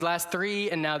Last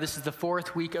three, and now this is the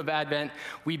fourth week of Advent,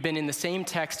 we've been in the same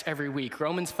text every week,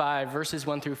 Romans 5, verses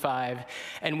 1 through 5.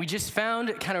 And we just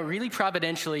found kind of really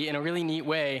providentially in a really neat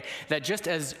way that just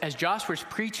as Josh was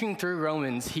preaching through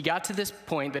Romans, he got to this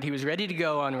point that he was ready to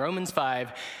go on Romans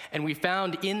 5. And we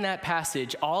found in that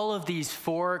passage all of these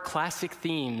four classic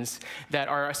themes that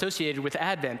are associated with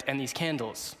Advent and these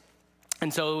candles.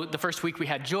 And so the first week we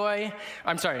had the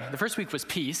first week was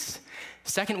peace.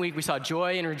 Second week we saw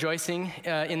joy and rejoicing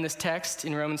in this text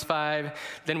in Romans 5.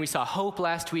 Then we saw hope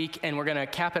last week, and we're going to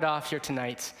cap it off here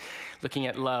tonight looking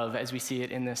at love as we see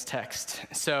it in this text.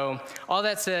 So all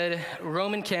that said,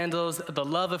 Roman candles, the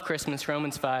love of Christmas,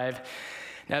 Romans 5.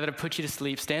 Now that I've put you to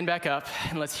sleep, stand back up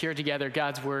and let's hear together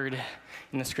God's word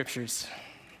in the scriptures.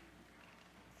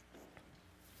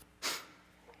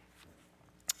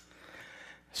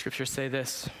 Scriptures say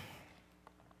this: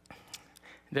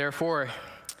 Therefore,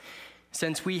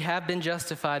 since we have been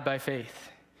justified by faith,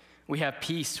 we have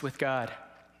peace with God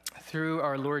through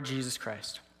our Lord Jesus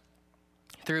Christ.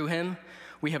 Through him,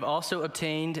 we have also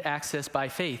obtained access by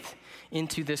faith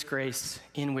into this grace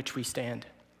in which we stand.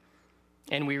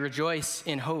 And we rejoice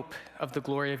in hope of the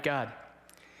glory of God.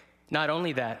 Not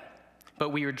only that, but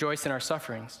we rejoice in our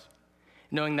sufferings,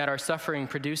 knowing that our suffering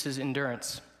produces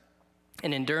endurance.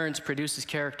 And endurance produces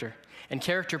character, and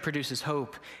character produces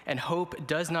hope, and hope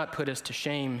does not put us to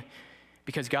shame,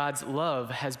 because God's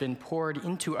love has been poured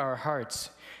into our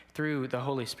hearts through the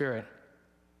Holy Spirit,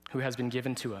 who has been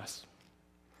given to us.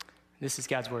 This is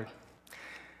God's word.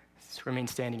 Let's remain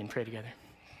standing and pray together.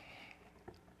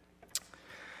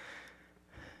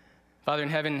 Father in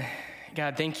heaven,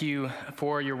 God, thank you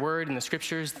for your word and the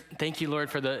scriptures. Thank you,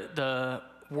 Lord, for the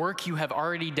work you have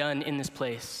already done in this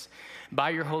place by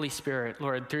your Holy Spirit,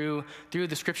 Lord, through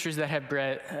the scriptures that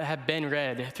have been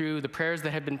read, through the prayers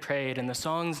that have been prayed and the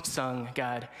songs sung,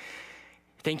 God.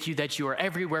 Thank you that you are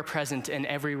everywhere present and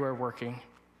everywhere working.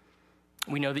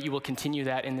 We know that you will continue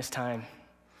that in this time.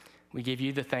 We give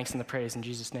you the thanks and the praise in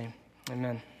Jesus' name.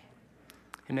 Amen.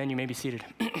 Amen. You may be seated.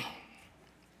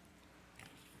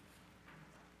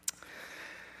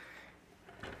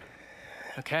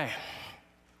 Okay.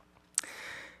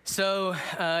 So,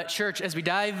 church, as we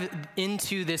dive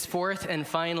into this fourth and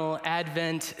final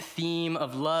Advent theme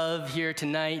of love here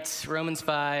tonight, Romans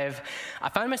 5, I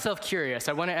find myself curious.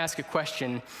 I want to ask a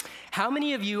question. How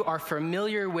many of you are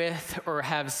familiar with or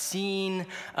have seen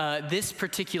this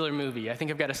particular movie? I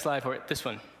think I've got a slide for it. This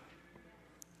one.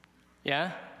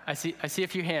 Yeah? I see a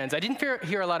few hands. I didn't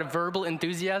hear a lot of verbal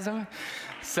enthusiasm,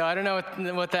 so I don't know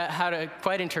how to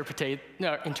quite interpretate.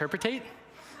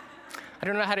 I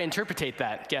don't know how to interpretate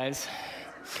that, guys.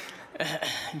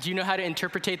 Do you know how to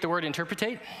interpretate the word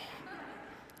interpretate?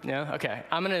 No? Okay,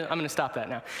 I'm gonna stop that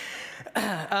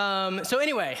now. So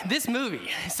anyway, this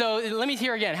movie. So let me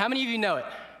hear again. How many of you know it?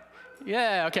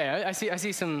 Yeah, okay, I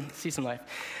see some life.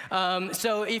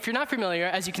 So if you're not familiar,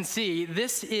 as you can see,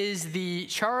 this is it's the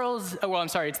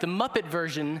Muppet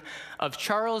version of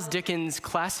Charles Dickens'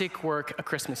 classic work, A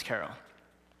Christmas Carol.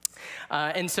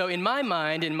 And so in my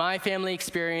mind, in my family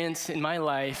experience, in my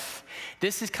life,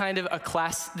 this is kind of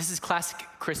this is classic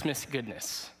Christmas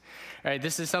goodness. All right,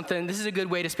 this is a good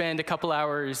way to spend a couple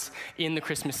hours in the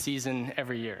Christmas season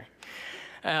every year.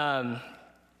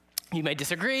 You may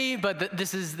disagree, but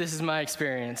this is my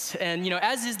experience. And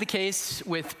as is the case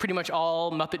with pretty much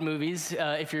all Muppet movies,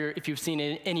 if you've seen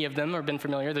any of them or been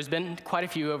familiar, there's been quite a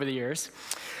few over the years.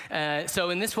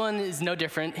 So in this one is no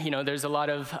different. There's a lot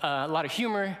of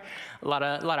humor, a lot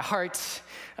of heart.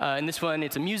 In this one,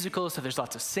 it's a musical, so there's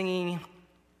lots of singing.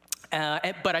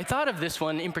 But I thought of this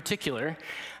one in particular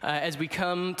as we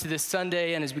come to this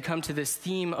Sunday and as we come to this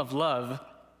theme of love,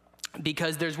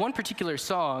 because there's one particular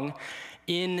song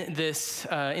in this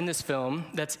film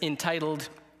that's entitled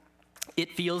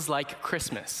 "It Feels Like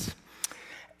Christmas."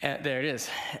 There it is.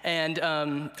 And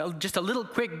just a little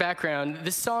quick background.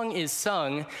 This song is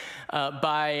sung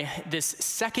by this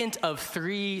second of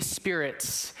three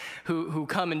spirits who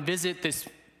come and visit this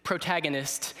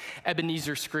protagonist,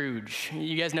 Ebenezer Scrooge.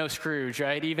 You guys know Scrooge,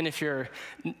 right? Even if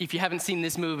you haven't seen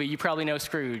this movie, you probably know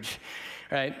Scrooge.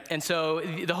 Right? And so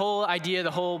the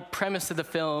whole premise of the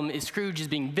film is Scrooge is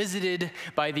being visited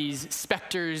by these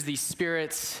specters, these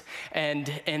spirits, and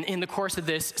in the course of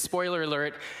this, spoiler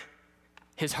alert,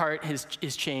 his heart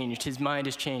is changed, his mind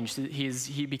is changed.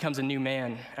 He becomes a new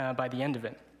man by the end of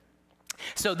it.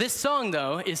 So this song,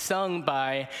 though, is sung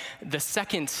by the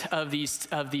second of these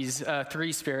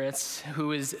three spirits,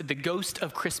 who is the ghost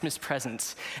of Christmas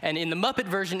presents. And in the Muppet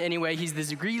version, anyway, he's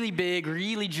this really big,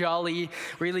 really jolly,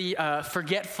 really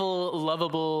forgetful,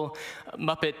 lovable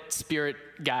Muppet spirit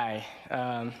guy.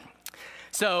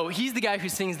 So he's the guy who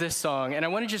sings this song, and I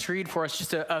want to just read for us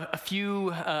just a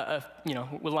few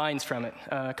lines from it,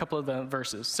 a couple of the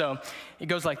verses. So it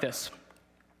goes like this.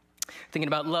 Thinking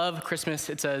about love, Christmas,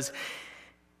 it says,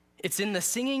 "It's in the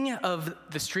singing of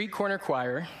the street corner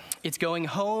choir. It's going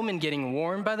home and getting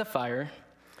warm by the fire.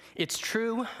 It's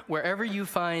true, wherever you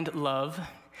find love,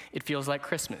 it feels like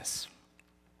Christmas.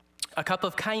 A cup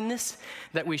of kindness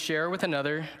that we share with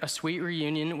another, a sweet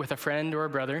reunion with a friend or a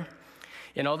brother.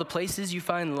 In all the places you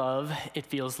find love, it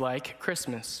feels like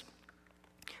Christmas."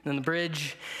 And then the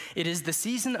bridge, "It is the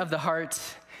season of the heart,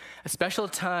 a special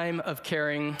time of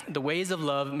caring, the ways of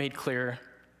love made clear.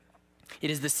 It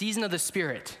is the season of the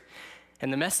Spirit,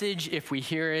 and the message, if we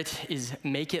hear it, is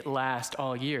make it last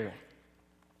all year."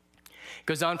 It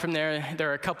goes on from there. There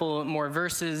are a couple more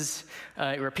verses.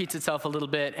 It repeats itself a little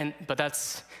bit, but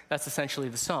that's essentially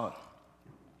the song.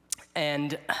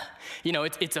 And,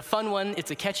 it's a fun one.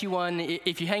 It's a catchy one.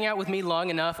 If you hang out with me long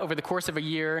enough over the course of a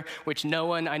year, which no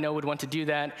one I know would want to do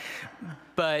that,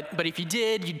 but if you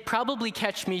did, you'd probably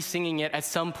catch me singing it at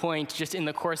some point just in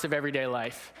the course of everyday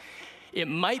life. It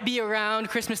might be around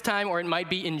Christmas time or it might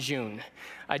be in June.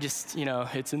 It's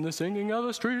in the singing of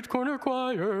a street corner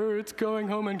choir. It's going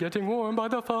home and getting warm by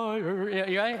the fire.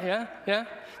 Yeah?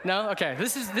 No? Okay.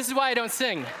 This is why I don't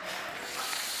sing.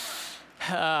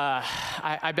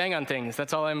 I bang on things.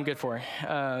 That's all I'm good for.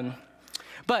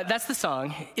 But that's the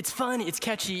song. It's fun, it's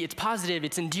catchy, it's positive,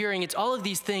 it's endearing, it's all of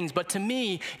these things. But to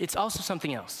me, it's also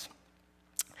something else.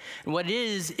 And what it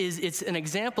is it's an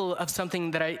example of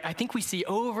something that I think we see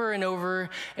over and over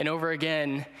and over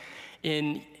again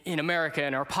in America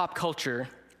and our pop culture.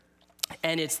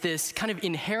 And it's this kind of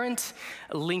inherent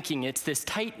linking. It's this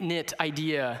tight-knit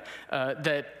idea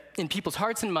that in people's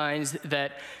hearts and minds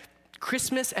that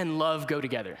Christmas and love go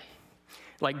together.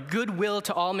 Like goodwill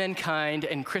to all mankind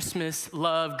and Christmas,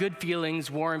 love, good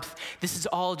feelings, warmth. This is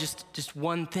all just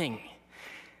one thing,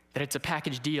 that it's a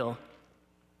package deal.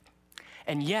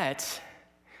 And yet,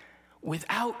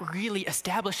 without really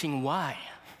establishing why.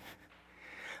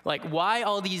 Like why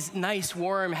all these nice,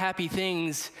 warm, happy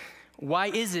things? Why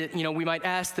is it, we might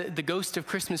ask the ghost of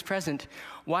Christmas present,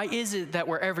 why is it that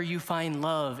wherever you find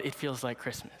love, it feels like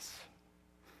Christmas?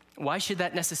 Why should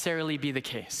that necessarily be the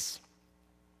case?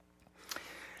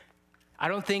 I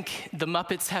don't think the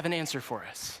Muppets have an answer for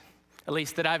us, at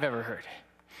least that I've ever heard.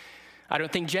 I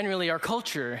don't think generally our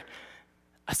culture,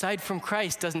 aside from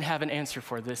Christ, doesn't have an answer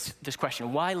for this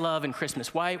question. Why love and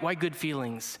Christmas? Why good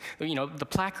feelings? The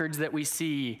placards that we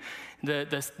see,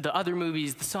 the other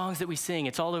movies, the songs that we sing,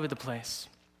 it's all over the place.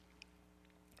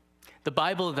 The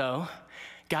Bible, though,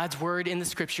 God's word in the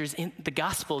scriptures, in the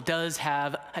gospel, does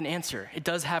have an answer. It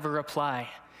does have a reply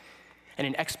and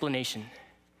an explanation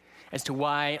as to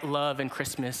why love and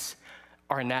Christmas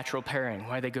are a natural pairing,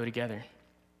 why they go together.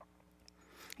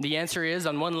 The answer is,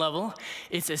 on one level,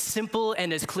 it's as simple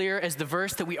and as clear as the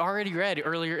verse that we already read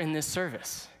earlier in this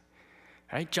service.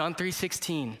 Right? John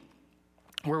 3:16,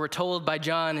 where we're told by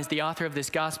John, as the author of this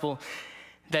gospel,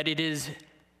 that it is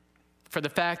for the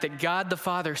fact that God the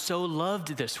Father so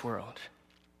loved this world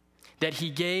that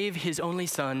he gave his only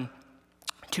Son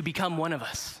to become one of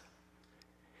us.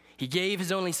 He gave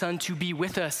his only Son to be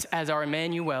with us as our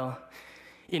Emmanuel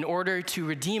in order to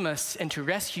redeem us and to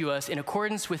rescue us in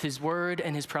accordance with his word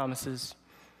and his promises,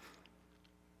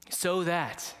 so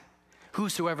that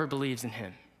whosoever believes in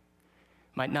him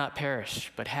might not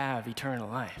perish but have eternal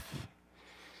life.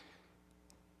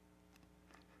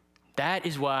 That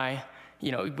is why,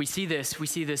 we see this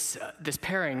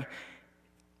pairing.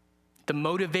 The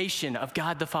motivation of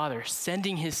God the Father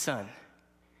sending his Son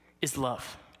is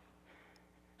love.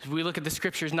 As we look at the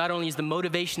scriptures, not only is the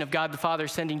motivation of God the Father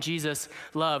sending Jesus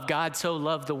love, God so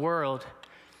loved the world,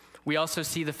 we also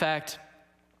see the fact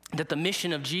that the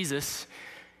mission of Jesus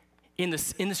in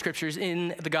the scriptures,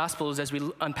 in the Gospels, as we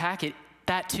unpack it,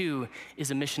 that too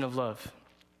is a mission of love.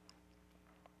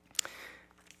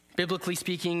 Biblically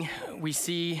speaking, we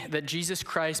see that Jesus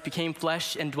Christ became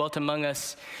flesh and dwelt among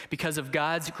us because of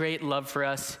God's great love for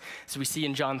us. As we see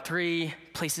in John 3,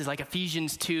 places like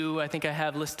Ephesians 2, I think I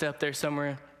have listed up there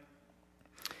somewhere.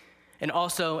 And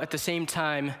also, at the same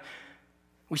time,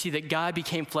 we see that God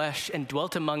became flesh and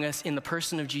dwelt among us in the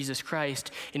person of Jesus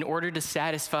Christ in order to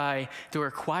satisfy the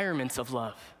requirements of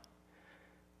love,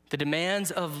 the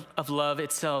demands of love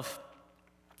itself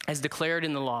as declared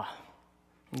in the law,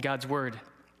 in God's word.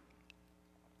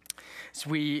 So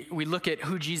we look at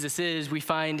who Jesus is, we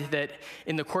find that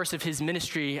in the course of his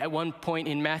ministry, at one point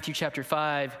in Matthew chapter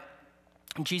 5,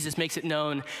 Jesus makes it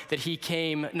known that he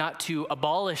came not to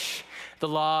abolish the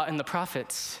law and the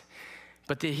prophets,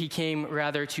 but that he came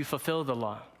rather to fulfill the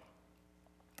law.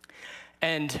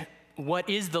 And what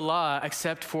is the law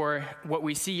except for what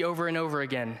we see over and over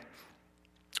again,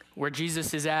 where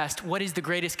Jesus is asked, what is the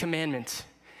greatest commandment?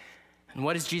 And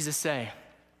what does Jesus say?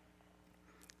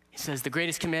 He says, the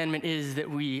greatest commandment is that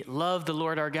we love the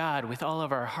Lord our God with all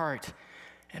of our heart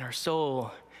and our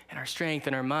soul and our strength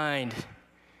and our mind.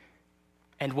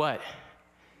 And what?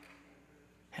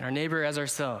 And our neighbor as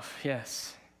ourselves,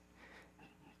 yes.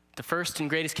 The first and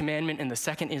greatest commandment, and the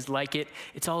second is like it.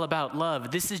 It's all about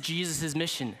love. This is Jesus'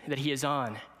 mission that he is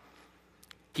on.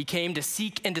 He came to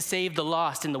seek and to save the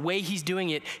lost, and the way he's doing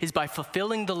it is by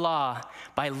fulfilling the law,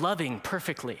 by loving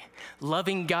perfectly.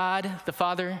 Loving God, the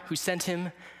Father who sent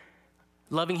him,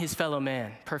 loving his fellow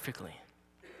man perfectly.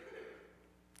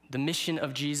 The mission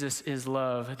of Jesus is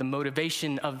love. The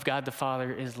motivation of God the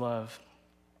Father is love.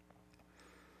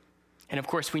 And of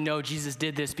course, we know Jesus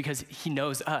did this because he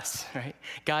knows us, right?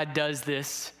 God does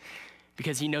this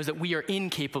because he knows that we are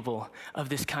incapable of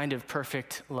this kind of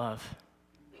perfect love,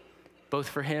 both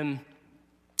for him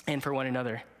and for one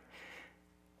another.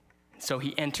 So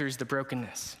he enters the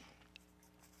brokenness.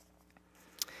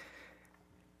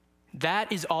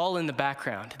 That is all in the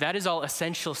background. That is all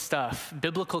essential stuff,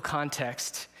 biblical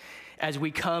context, as we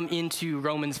come into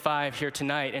Romans 5 here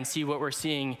tonight and see what we're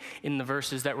seeing in the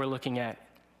verses that we're looking at,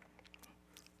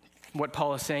 what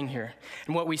Paul is saying here.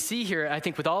 And what we see here, I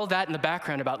think with all of that in the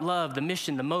background about love, the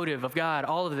mission, the motive of God,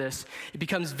 all of this, it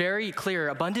becomes very clear,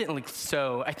 abundantly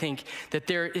so, I think, that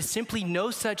there is simply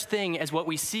no such thing as what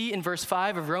we see in verse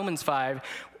 5 of Romans 5,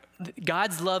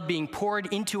 God's love being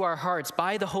poured into our hearts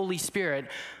by the Holy Spirit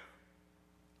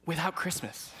without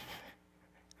Christmas.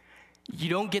 You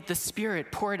don't get the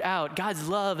Spirit poured out, God's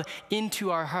love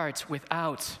into our hearts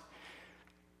without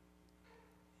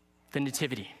the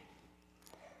nativity,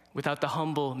 without the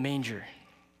humble manger.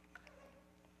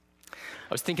 I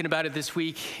was thinking about it this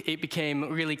week. It became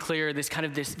really clear, this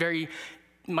very,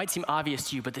 might seem obvious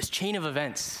to you, but this chain of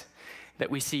events that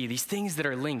we see, these things that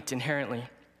are linked inherently.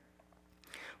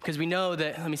 Because we know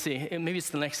that, let me see, maybe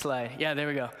it's the next slide. Yeah, there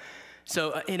we go.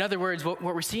 So in other words, what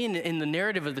we're seeing in the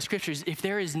narrative of the scriptures, if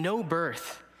there is no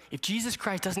birth, if Jesus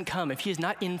Christ doesn't come, if he is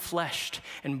not infleshed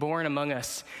and born among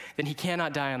us, then he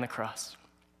cannot die on the cross.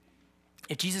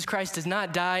 If Jesus Christ does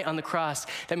not die on the cross,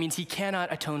 that means he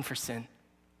cannot atone for sin.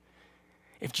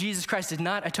 If Jesus Christ does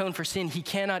not atone for sin, he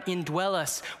cannot indwell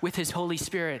us with his Holy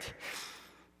Spirit.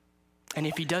 And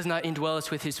if he does not indwell us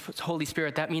with his Holy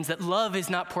Spirit, that means that love is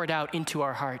not poured out into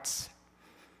our hearts.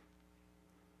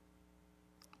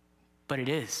 But it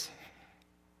is.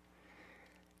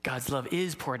 God's love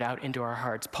is poured out into our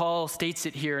hearts. Paul states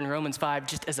it here in Romans 5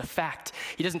 just as a fact.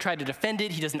 He doesn't try to defend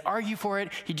it. He doesn't argue for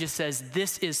it. He just says,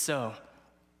 this is so.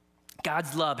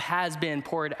 God's love has been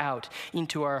poured out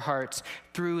into our hearts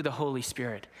through the Holy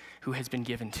Spirit who has been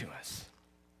given to us.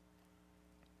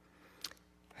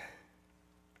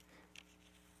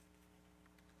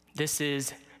 This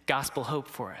is gospel hope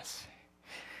for us.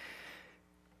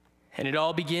 And it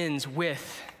all begins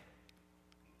with,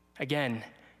 again,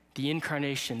 the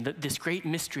incarnation, this great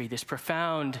mystery, this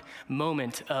profound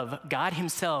moment of God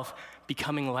himself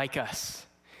becoming like us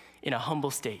in a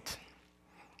humble state.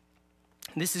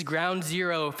 This is ground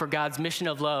zero for God's mission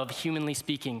of love, humanly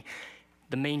speaking,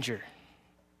 the manger.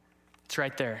 It's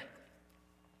right there.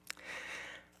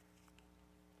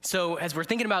 So as we're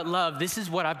thinking about love, this is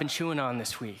what I've been chewing on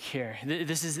this week here.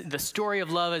 This is the story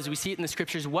of love as we see it in the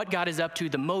scriptures, what God is up to,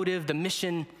 the motive, the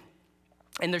mission.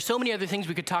 And there's so many other things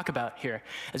we could talk about here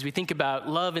as we think about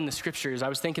love in the scriptures. I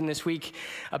was thinking this week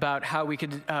about how we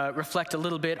could reflect a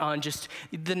little bit on just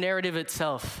the narrative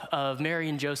itself of Mary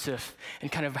and Joseph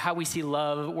and kind of how we see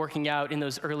love working out in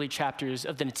those early chapters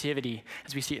of the Nativity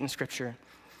as we see it in scripture.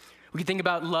 We could think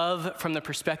about love from the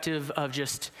perspective of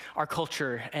just our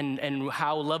culture and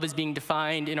how love is being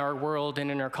defined in our world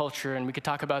and in our culture. And we could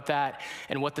talk about that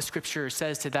and what the scripture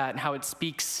says to that and how it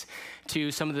speaks to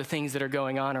some of the things that are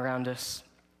going on around us.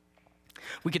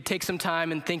 We could take some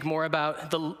time and think more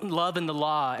about the love and the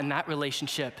law and that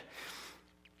relationship.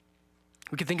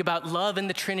 We could think about love and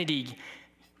the Trinity.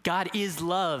 God is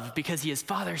love because he is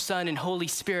Father, Son, and Holy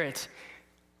Spirit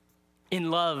in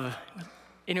love,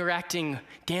 interacting,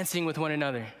 dancing with one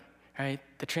another, right?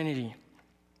 The Trinity.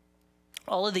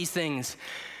 All of these things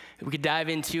we could dive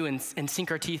into and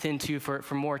sink our teeth into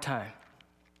for more time.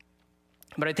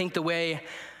 But I think the way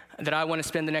that I want to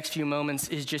spend the next few moments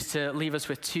is just to leave us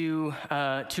with two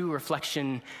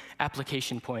reflection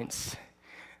application points,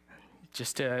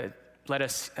 just to let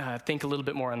us think a little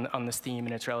bit more on this theme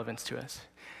and its relevance to us.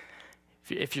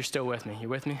 If you're still with me, you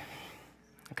with me?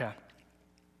 Okay.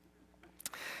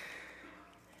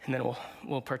 And then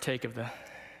we'll partake of the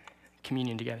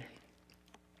communion together.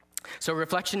 So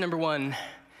reflection number one,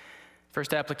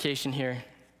 First application here,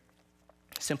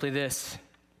 simply this.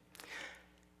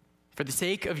 For the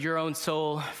sake of your own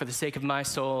soul, for the sake of my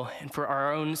soul, and for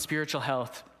our own spiritual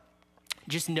health,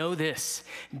 just know this,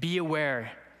 be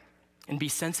aware, and be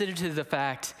sensitive to the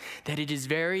fact that it is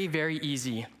very, very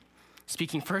easy,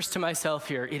 speaking first to myself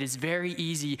here, it is very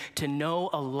easy to know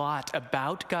a lot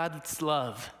about God's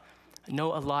love,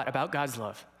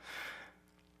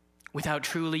 without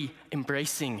truly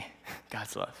embracing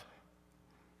God's love,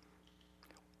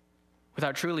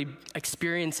 without truly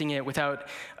experiencing it, without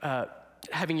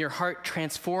having your heart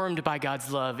transformed by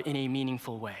God's love in a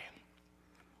meaningful way.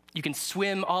 You can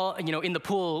swim all, in the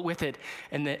pool with it,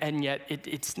 and yet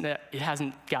it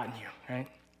hasn't gotten you, right?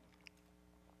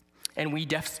 And we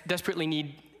desperately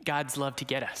need God's love to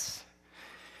get us,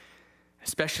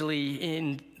 especially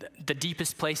in the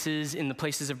deepest places, in the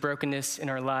places of brokenness in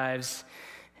our lives,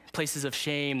 places of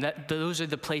shame. Those are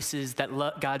the places that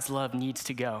God's love needs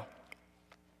to go.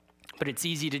 But it's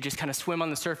easy to just kind of swim on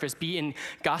the surface, be in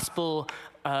gospel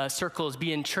circles,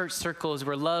 be in church circles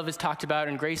where love is talked about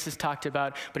and grace is talked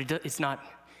about, but it's not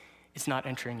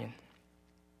entering in.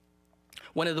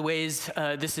 One of the ways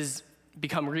this has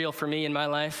become real for me in my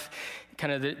life,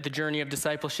 kind of the journey of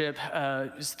discipleship,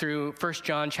 is through 1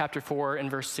 John chapter 4 and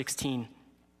verse 16.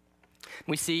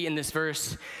 We see in this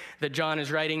verse that John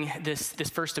is writing this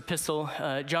first epistle.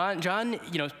 John,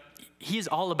 he is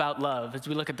all about love. As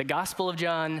we look at the Gospel of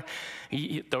John,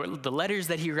 the letters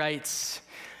that he writes,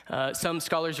 some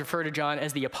scholars refer to John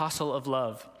as the apostle of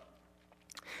love.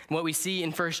 And what we see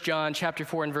in 1 John chapter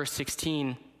 4 and verse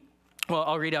 16, well,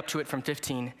 I'll read up to it from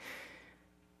 15.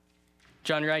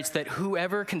 John writes that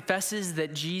whoever confesses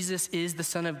that Jesus is the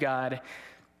Son of God,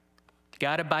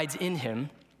 God abides in him,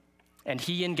 and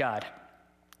he in God.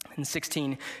 And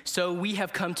 16, so we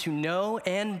have come to know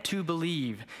and to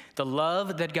believe the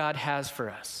love that God has for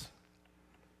us.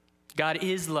 God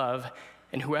is love,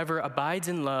 and whoever abides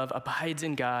in love abides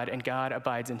in God, and God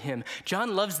abides in him.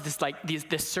 John loves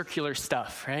this circular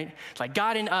stuff, right? It's like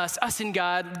God in us in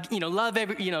God, love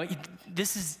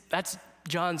that's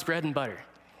John's bread and butter.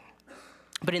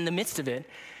 But in the midst of it,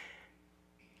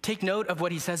 take note of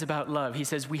what he says about love. He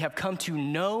says, we have come to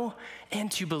know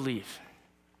and to believe.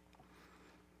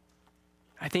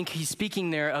 I think he's speaking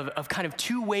there of kind of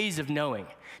two ways of knowing,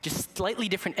 just slightly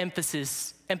different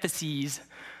emphases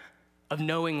of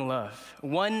knowing love.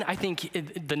 One, I think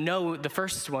the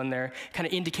first one there kind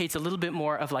of indicates a little bit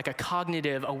more of like a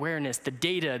cognitive awareness, the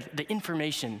data, the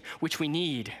information, which we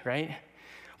need, right?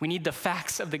 We need the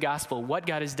facts of the gospel, what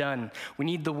God has done. We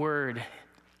need the word.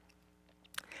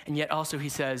 And yet also he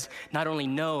says, not only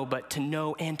know, but to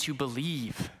know and to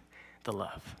believe the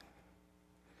love.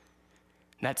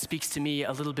 And that speaks to me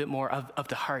a little bit more of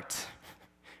the heart,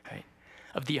 right?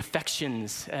 Of the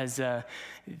affections, as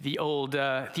the old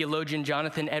theologian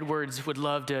Jonathan Edwards would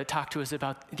love to talk to us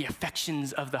about the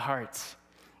affections of the heart.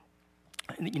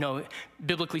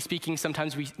 Biblically speaking,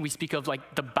 sometimes we speak of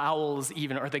like the bowels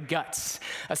even, or the guts.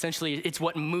 Essentially, it's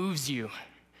what moves you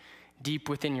deep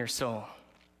within your soul.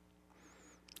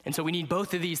 And so we need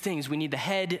both of these things. We need the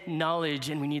head knowledge,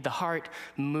 and we need the heart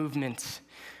movement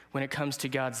when it comes to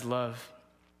God's love.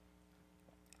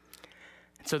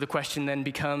 So the question then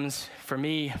becomes, for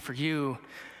me, for you,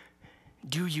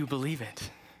 do you believe it?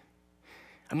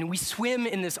 I mean, we swim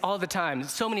in this all the time.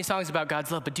 So many songs about God's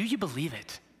love, but do you believe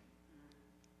it?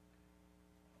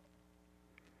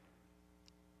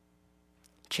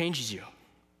 It changes you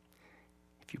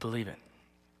if you believe it.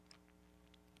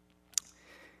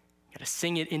 Got to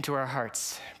sing it into our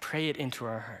hearts, pray it into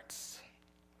our hearts,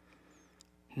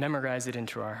 memorize it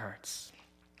into our hearts.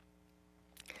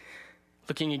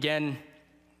 Looking again,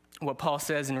 what Paul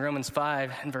says in Romans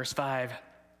 5 and verse 5,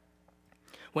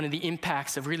 one of the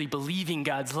impacts of really believing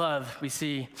God's love, we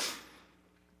see,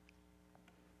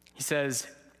 he says,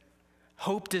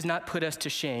 hope does not put us to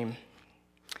shame.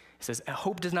 He says,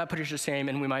 hope does not put us to shame,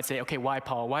 and we might say, okay, why,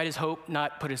 Paul? Why does hope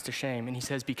not put us to shame? And he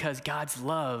says, because God's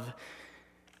love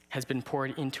has been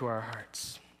poured into our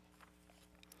hearts.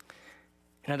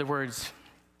 In other words,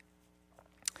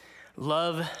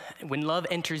 when love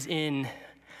enters in,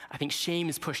 I think shame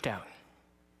is pushed out.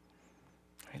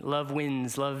 Love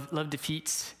wins, love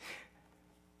defeats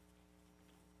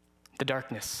the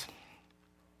darkness.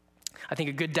 I think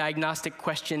a good diagnostic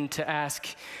question to ask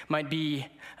might be,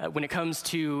 when it comes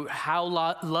to how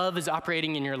love is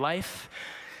operating in your life,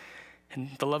 and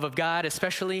the love of God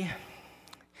especially,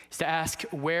 is to ask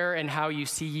where and how you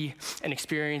see and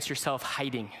experience yourself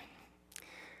hiding.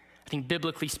 I think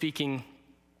biblically speaking,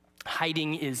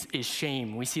 hiding is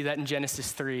shame. We see that in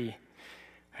Genesis 3,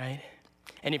 right?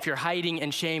 And if you're hiding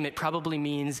in shame, it probably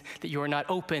means that you are not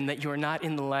open, that you are not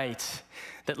in the light,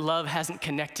 that love hasn't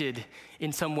connected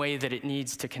in some way that it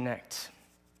needs to connect.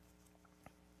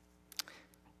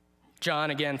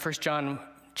 John, again, 1 John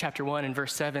chapter 1 and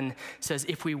verse 7 says,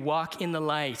 if we walk in the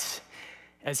light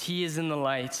as he is in the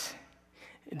light,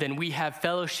 then we have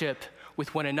fellowship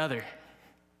with one another.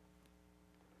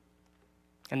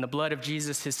 And the blood of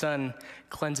Jesus, his son,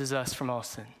 cleanses us from all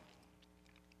sin.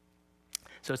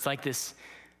 So it's like this,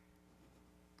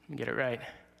 let me get it right,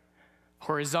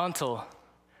 horizontal,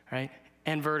 right,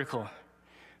 and vertical.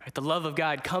 Right? The love of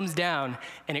God comes down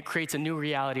and it creates a new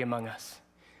reality among us.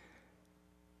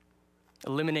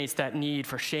 Eliminates that need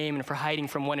for shame and for hiding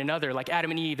from one another. Like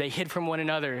Adam and Eve, they hid from one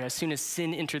another as soon as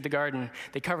sin entered the garden.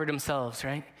 They covered themselves,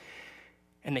 right?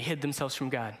 And they hid themselves from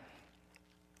God.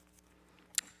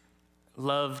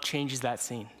 Love changes that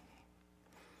scene.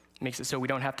 Makes it so we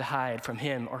don't have to hide from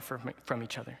him or from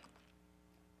each other.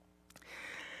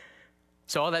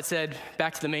 So all that said,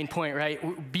 back to the main point,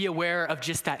 right? Be aware of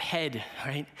just that head,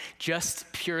 right?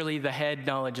 Just purely the head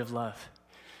knowledge of love.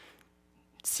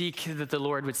 Seek that the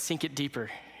Lord would sink it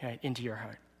deeper, right, into your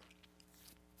heart.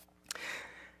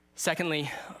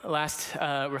 Secondly, last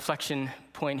reflection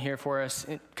point here for us,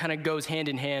 it kind of goes hand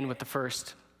in hand with the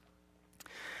first.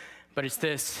 But it's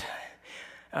this.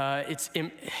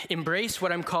 Embrace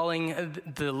what I'm calling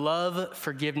the love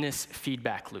forgiveness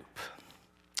feedback loop.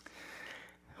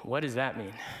 What does that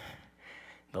mean?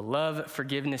 The love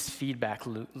forgiveness feedback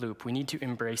loop. We need to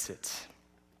embrace it.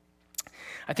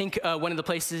 I think one of the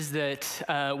places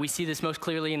that we see this most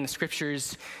clearly in the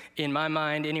scriptures, in my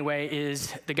mind anyway,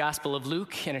 is the Gospel of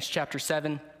Luke, and it's chapter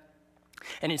 7.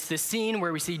 And it's this scene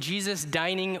where we see Jesus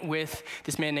dining with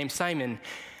this man named Simon,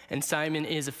 and Simon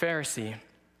is a Pharisee.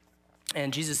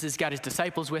 And Jesus has got his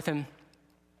disciples with him.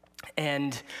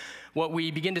 And what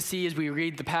we begin to see as we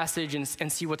read the passage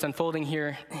and see what's unfolding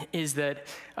here is that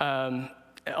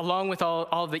along with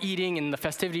all the eating and the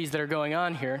festivities that are going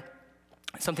on here,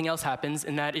 something else happens,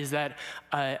 and that is that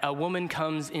a woman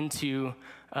comes into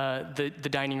the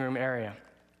dining room area.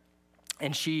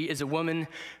 And she is a woman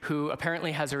who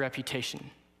apparently has a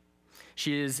reputation.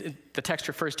 The text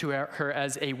refers to her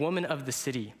as a woman of the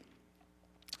city.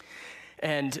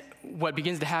 And what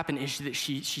begins to happen is that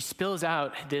she spills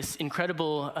out this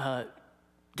incredible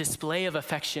display of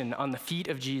affection on the feet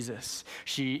of Jesus.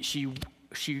 She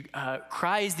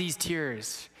cries these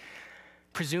tears,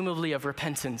 presumably of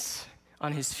repentance,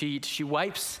 on his feet. She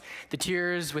wipes the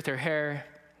tears with her hair.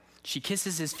 She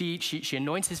kisses his feet. She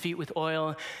anoints his feet with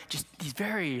oil. Just these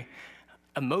very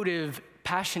emotive,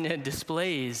 passionate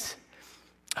displays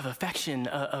of affection,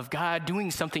 of God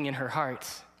doing something in her heart.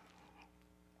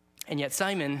 And yet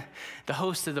Simon, the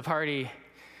host of the party,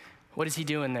 what is he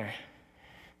doing there?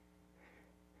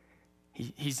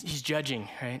 He's judging,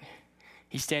 right?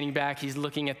 He's standing back, he's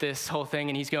looking at this whole thing,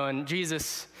 and he's going,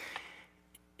 Jesus,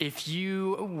 if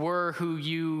you were who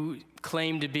you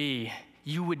claim to be,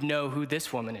 you would know who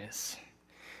this woman is.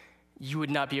 You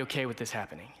would not be okay with this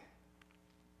happening.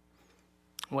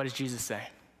 What does Jesus say?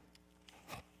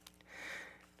 He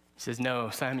says, no,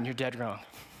 Simon, you're dead wrong.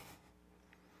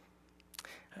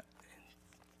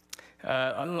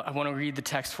 I want to read the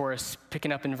text for us,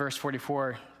 picking up in verse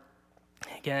 44.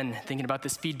 Again, thinking about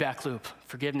this feedback loop,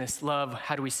 forgiveness, love,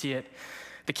 how do we see it?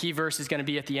 The key verse is going to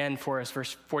be at the end for us,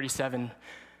 verse 47,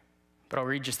 but I'll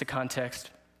read just the context.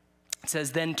 It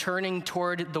says, then turning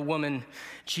toward the woman,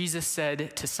 Jesus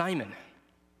said to Simon,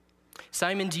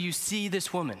 Simon, do you see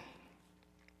this woman?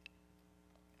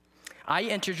 I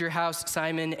entered your house,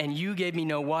 Simon, and you gave me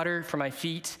no water for my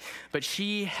feet, but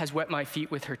she has wet my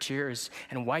feet with her tears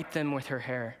and wiped them with her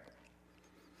hair.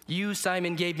 You,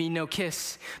 Simon, gave me no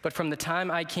kiss, but from the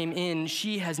time I came in,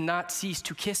 she has not ceased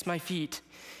to kiss my feet.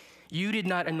 You did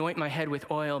not anoint my head with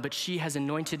oil, but she has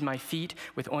anointed my feet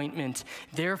with ointment.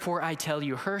 Therefore, I tell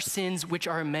you, her sins, which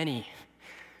are many.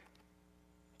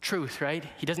 Truth, right?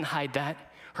 He doesn't hide that.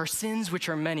 Her sins, which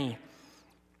are many,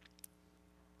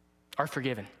 are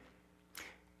forgiven.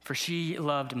 For she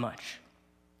loved much.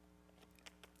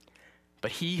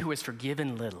 But he who is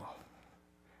forgiven little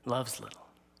loves little.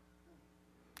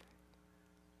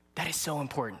 That is so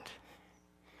important.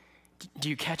 Do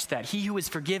you catch that? He who is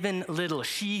forgiven little,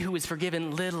 she who is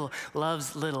forgiven little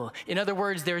loves little. In other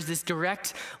words, there's this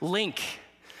direct link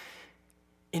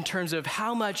in terms of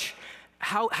how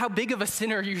big of a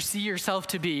sinner you see yourself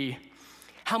to be,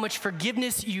 how much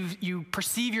forgiveness you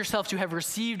perceive yourself to have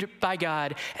received by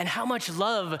God, and how much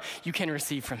love you can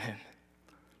receive from him.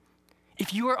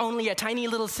 If you are only a tiny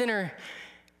little sinner,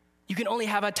 you can only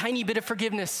have a tiny bit of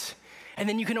forgiveness, and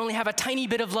then you can only have a tiny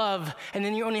bit of love, and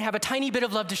then you only have a tiny bit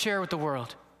of love to share with the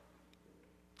world.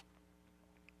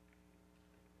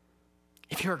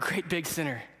 If you're a great big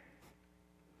sinner,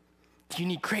 you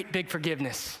need great big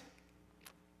forgiveness.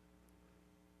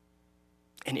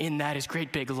 And in that is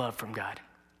great big love from God.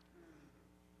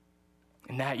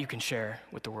 And that you can share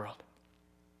with the world.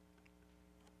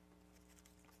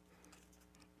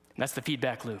 And that's the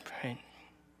feedback loop, right?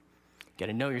 You got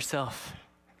to know yourself,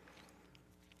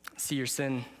 see your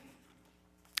sin,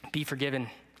 be forgiven,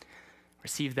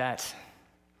 receive that,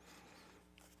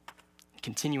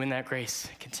 continue in that grace,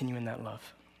 continue in that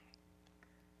love.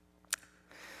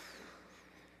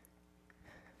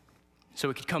 So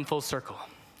we could come full circle,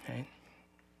 right?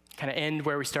 Kind of end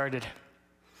where we started.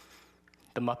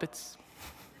 The Muppets.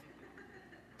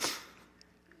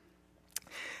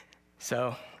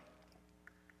 So,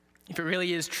 if it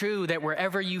really is true that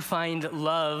wherever you find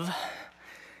love,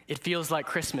 it feels like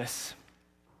Christmas,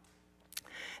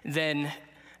 then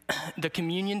the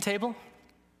communion table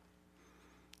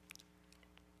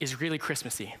is really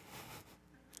Christmassy,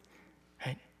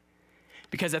 right?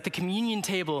 Because at the communion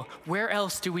table, where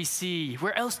else do we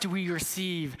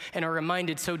receive and are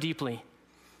reminded so deeply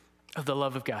of the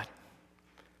love of God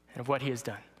and of what he has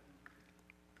done?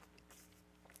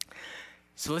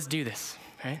 So let's do this,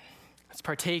 right? Let's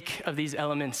partake of these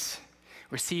elements,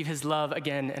 receive his love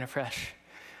again and afresh.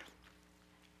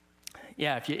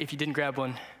 Yeah, if you didn't grab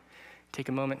one, take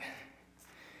a moment,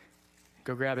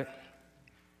 go grab it.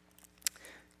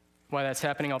 While that's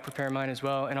happening, I'll prepare mine as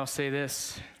well, and I'll say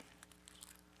this,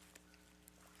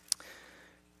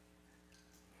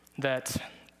 that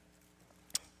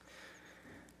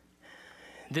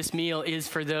this meal is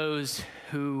for those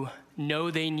who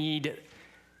know they need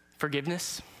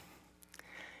forgiveness.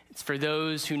 It's for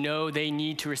those who know they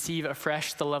need to receive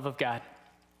afresh the love of God.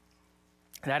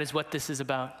 That is what this is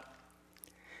about.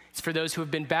 It's for those who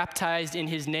have been baptized in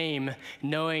his name,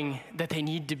 knowing that they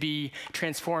need to be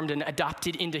transformed and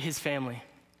adopted into his family.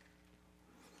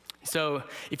 So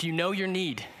if you know your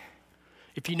need,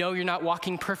 if you know you're not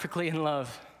walking perfectly in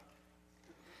love,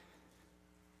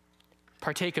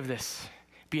 partake of this.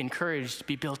 Be encouraged,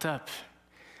 be built up.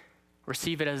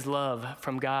 Receive it as love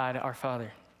from God our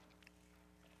Father.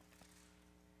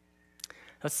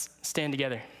 Let's stand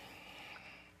together.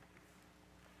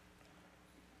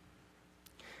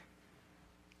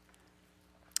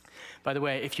 By the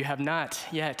way, if you have not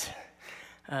yet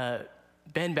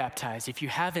been baptized, if you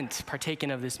haven't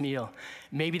partaken of this meal,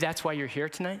 maybe that's why you're here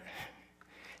tonight,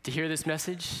 to hear this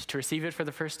message, to receive it for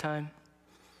the first time.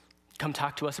 Come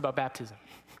talk to us about baptism.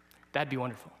 That'd be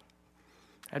wonderful.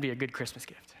 That'd be a good Christmas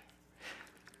gift.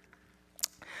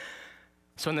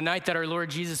 So on the night that our Lord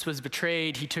Jesus was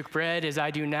betrayed, he took bread as I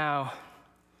do now,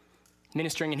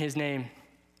 ministering in his name.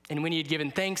 And when he had given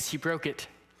thanks, he broke it,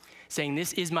 saying,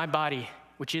 "This is my body,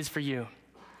 which is for you.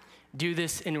 Do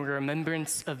this in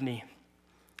remembrance of me."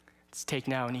 Let's take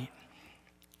now and eat.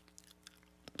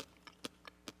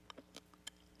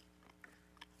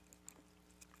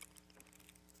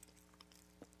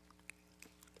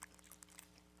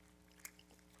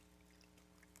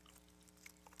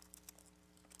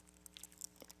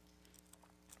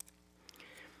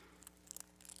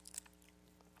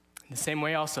 In the same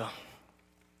way also,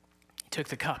 he took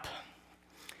the cup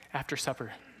after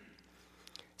supper,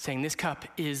 saying, "This cup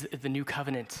is the new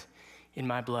covenant in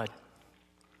my blood.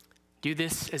 Do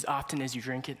this as often as you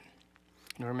drink it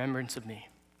in remembrance of me.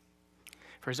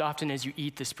 For as often as you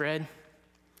eat this bread,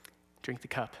 drink the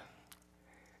cup,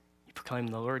 you proclaim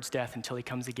the Lord's death until he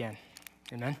comes again."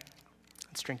 Amen?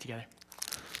 Let's drink together.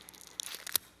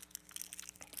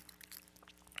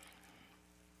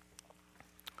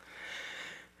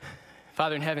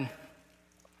 Father in heaven,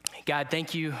 God,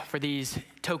 thank you for these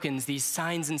tokens, these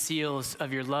signs and seals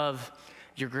of your love,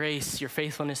 your grace, your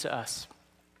faithfulness to us.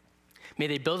 May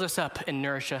they build us up and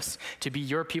nourish us to be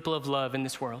your people of love in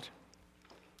this world.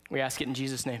 We ask it in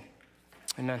Jesus' name.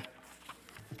 Amen.